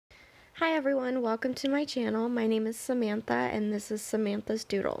Hi everyone, welcome to my channel. My name is Samantha and this is Samantha's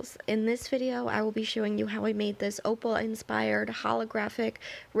Doodles. In this video I will be showing you how I made this Opal inspired holographic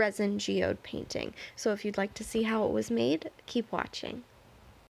resin geode painting. So if you'd like to see how it was made, keep watching.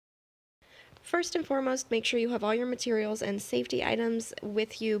 First and foremost, make sure you have all your materials and safety items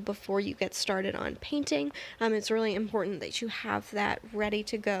with you before you get started on painting. It's really important that you have that ready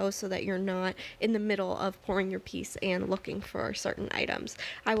to go so that you're not in the middle of pouring your piece and looking for certain items.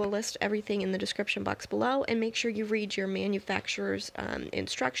 I will list everything in the description box below, and make sure you read your manufacturer's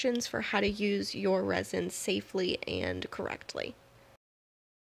instructions for how to use your resin safely and correctly.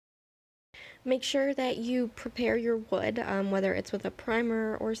 Make sure that you prepare your wood, whether it's with a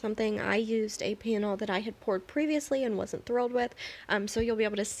primer or something. I used a panel that I had poured previously and wasn't thrilled with, so you'll be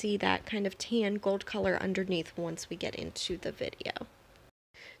able to see that kind of tan gold color underneath once we get into the video.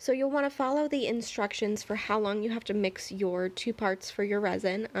 So you'll want to follow the instructions for how long you have to mix your two parts for your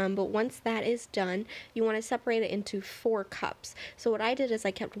resin, but once that is done, you want to separate it into 4 cups. So what I did is I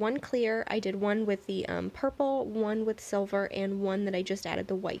kept one clear, I did one with the purple, one with silver, and one that I just added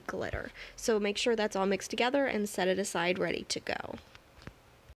the white glitter. So make sure that's all mixed together and set it aside ready to go.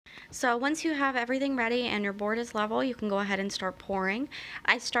 So once you have everything ready and your board is level, you can go ahead and start pouring.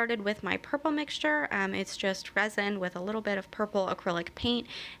 I started with my purple mixture. It's just resin with a little bit of purple acrylic paint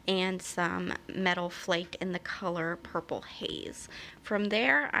and some metal flake in the color Purple Haze. From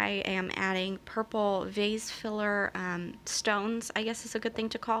there, I am adding purple vase filler stones, I guess is a good thing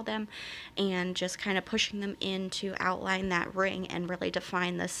to call them, and just kind of pushing them in to outline that ring and really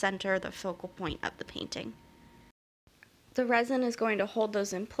define the center, the focal point of the painting. The resin is going to hold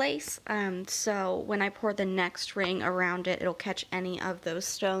those in place, so when I pour the next ring around it, it'll catch any of those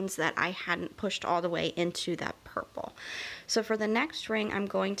stones that I hadn't pushed all the way into that purple. So for the next ring, I'm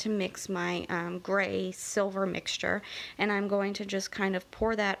going to mix my gray silver mixture, and I'm going to just kind of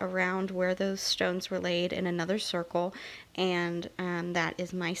pour that around where those stones were laid in another circle, and that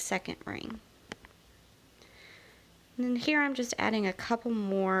is my second ring. And then here I'm just adding a couple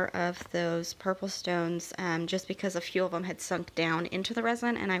more of those purple stones just because a few of them had sunk down into the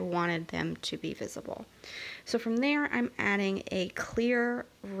resin and I wanted them to be visible. So from there I'm adding a clear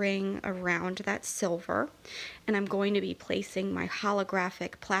ring around that silver, and I'm going to be placing my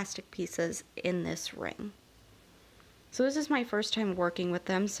holographic plastic pieces in this ring. So this is my first time working with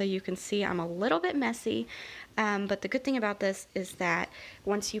them, so you can see I'm a little bit messy, but the good thing about this is that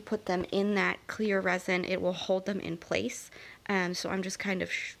once you put them in that clear resin, it will hold them in place. So I'm just kind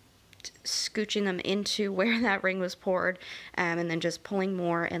of scooching them into where that ring was poured, and then just pulling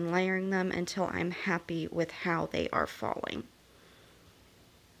more and layering them until I'm happy with how they are falling.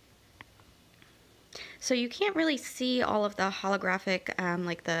 So you can't really see all of the holographic,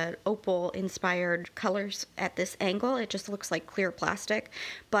 like the opal inspired colors at this angle. It just looks like clear plastic.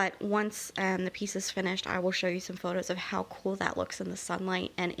 But once the piece is finished, I will show you some photos of how cool that looks in the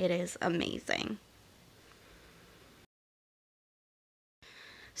sunlight, and it is amazing.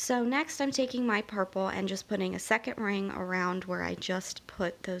 So next I'm taking my purple and just putting a second ring around where I just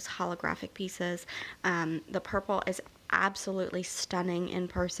put those holographic pieces. The purple is absolutely stunning in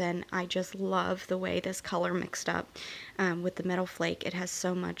person. I just love the way this color mixed up with the metal flake. It has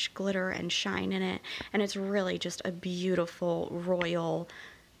so much glitter and shine in it, and it's really just a beautiful, royal,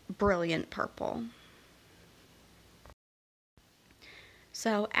 brilliant purple.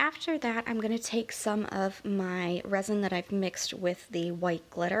 So after that, I'm going to take some of my resin that I've mixed with the white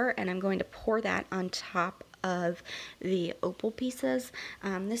glitter, and I'm going to pour that on top of the opal pieces.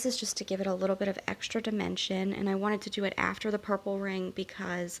 This is just to give it a little bit of extra dimension, and I wanted to do it after the purple ring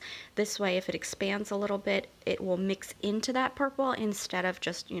because this way, if it expands a little bit, it will mix into that purple instead of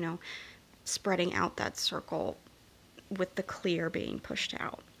just, you know, spreading out that circle with the clear being pushed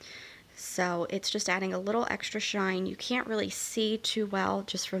out. So it's just adding a little extra shine. You can't really see too well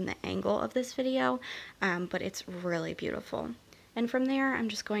just from the angle of this video, but it's really beautiful. And from there, I'm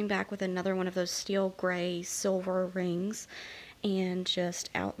just going back with another one of those steel gray silver rings and just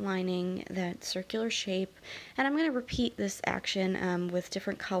outlining that circular shape. And I'm going to repeat this action with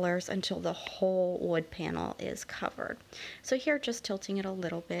different colors until the whole wood panel is covered. So here, just tilting it a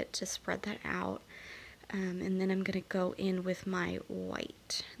little bit to spread that out. And then I'm going to go in with my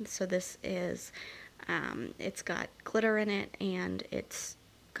white. So this is, it's got glitter in it, and it's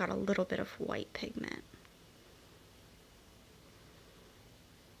got a little bit of white pigment.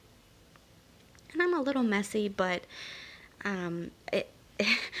 And I'm a little messy, but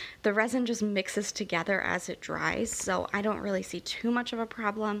the resin just mixes together as it dries, so I don't really see too much of a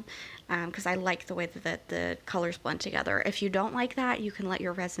problem because I like the way that the colors blend together. If you don't like that, you can let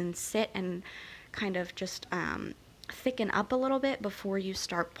your resin sit and kind of just thicken up a little bit before you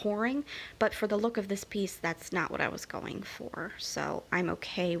start pouring, but for the look of this piece, that's not what I was going for, so I'm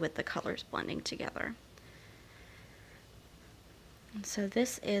okay with the colors blending together. And so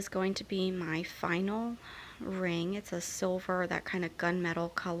this is going to be my final ring. It's a silver, that kind of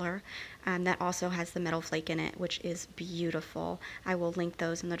gunmetal color, that also has the metal flake in it, which is beautiful. I will link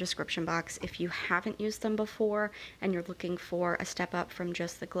those in the description box. If you haven't used them before and you're looking for a step up from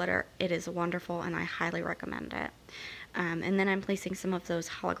just the glitter, it is wonderful and I highly recommend it. And then I'm placing some of those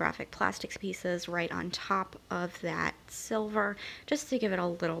holographic plastics pieces right on top of that silver, just to give it a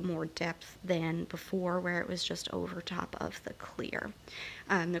little more depth than before where it was just over top of the clear.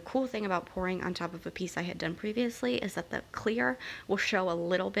 The cool thing about pouring on top of a piece I had done previously is that the clear will show a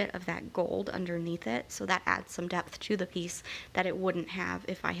little bit of that gold underneath it, so that adds some depth to the piece that it wouldn't have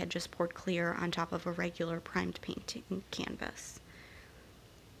if I had just poured clear on top of a regular primed painting canvas.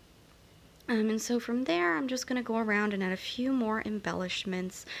 And so from there, I'm just going to go around and add a few more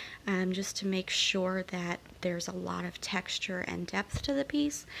embellishments, just to make sure that there's a lot of texture and depth to the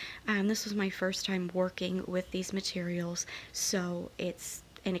piece. This was my first time working with these materials, so it's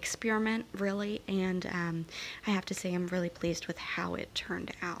an experiment really, and I have to say I'm really pleased with how it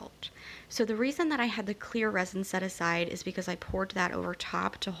turned out. So the reason that I had the clear resin set aside is because I poured that over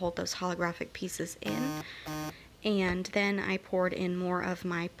top to hold those holographic pieces in. And then I poured in more of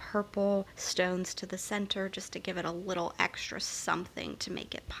my purple stones to the center just to give it a little extra something to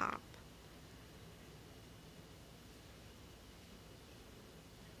make it pop.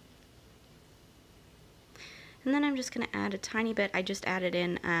 And then I'm just going to add a tiny bit. I just added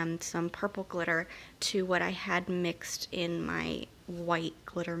in some purple glitter to what I had mixed in my white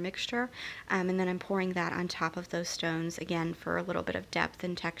glitter mixture. And then I'm pouring that on top of those stones again for a little bit of depth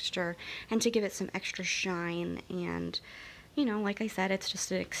and texture and to give it some extra shine. And, you know, like I said, it's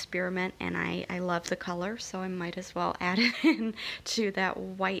just an experiment and I love the color, so I might as well add it in to that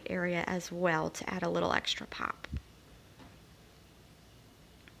white area as well to add a little extra pop.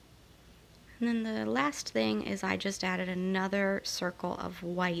 And then the last thing is I just added another circle of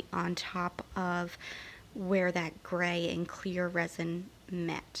white on top of where that gray and clear resin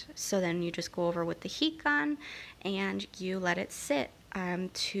met. So then you just go over with the heat gun and you let it sit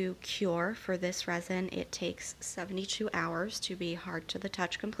to cure. For this resin, it takes 72 hours to be hard to the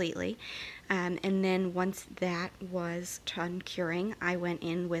touch completely. And then once that was done curing, I went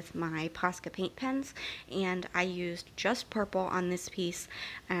in with my Posca paint pens and I used just purple on this piece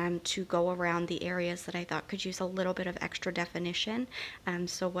to go around the areas that I thought could use a little bit of extra definition.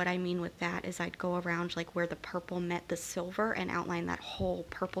 So what I mean with that is I'd go around like where the purple met the silver and outline that whole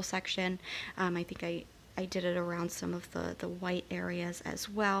purple section. I think I did it around some of the white areas as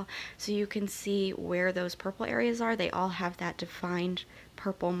well, so you can see where those purple areas are. They all have that defined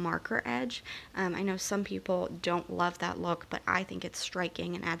purple marker edge. I know some people don't love that look, but I think it's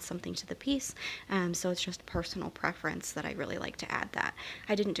striking and adds something to the piece, so it's just personal preference that I really like to add that.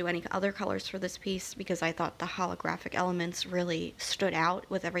 I didn't do any other colors for this piece because I thought the holographic elements really stood out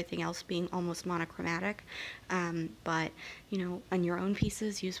with everything else being almost monochromatic, but you know, on your own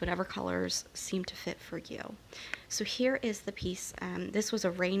pieces, use whatever colors seem to fit for you. So here is the piece. This was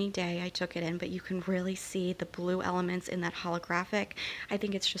a rainy day I took it in, but you can really see the blue elements in that holographic. I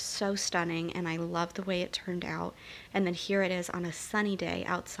think it's just so stunning and I love the way it turned out. And then here it is on a sunny day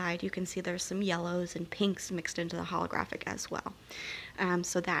outside. You can see there's some yellows and pinks mixed into the holographic as well.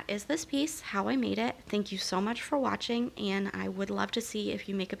 So that is this piece, how I made it. Thank you so much for watching, and I would love to see if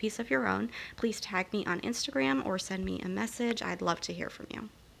you make a piece of your own. Please tag me on Instagram or send me a message. I'd love to hear from you.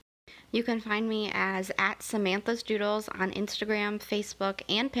 You can find me as @SamanthasDoodles on Instagram, Facebook,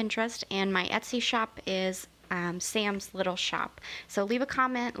 and Pinterest, and my Etsy shop is Sam's Little Shop. So leave a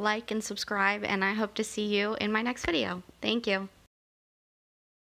comment, like, and subscribe, and I hope to see you in my next video. Thank you.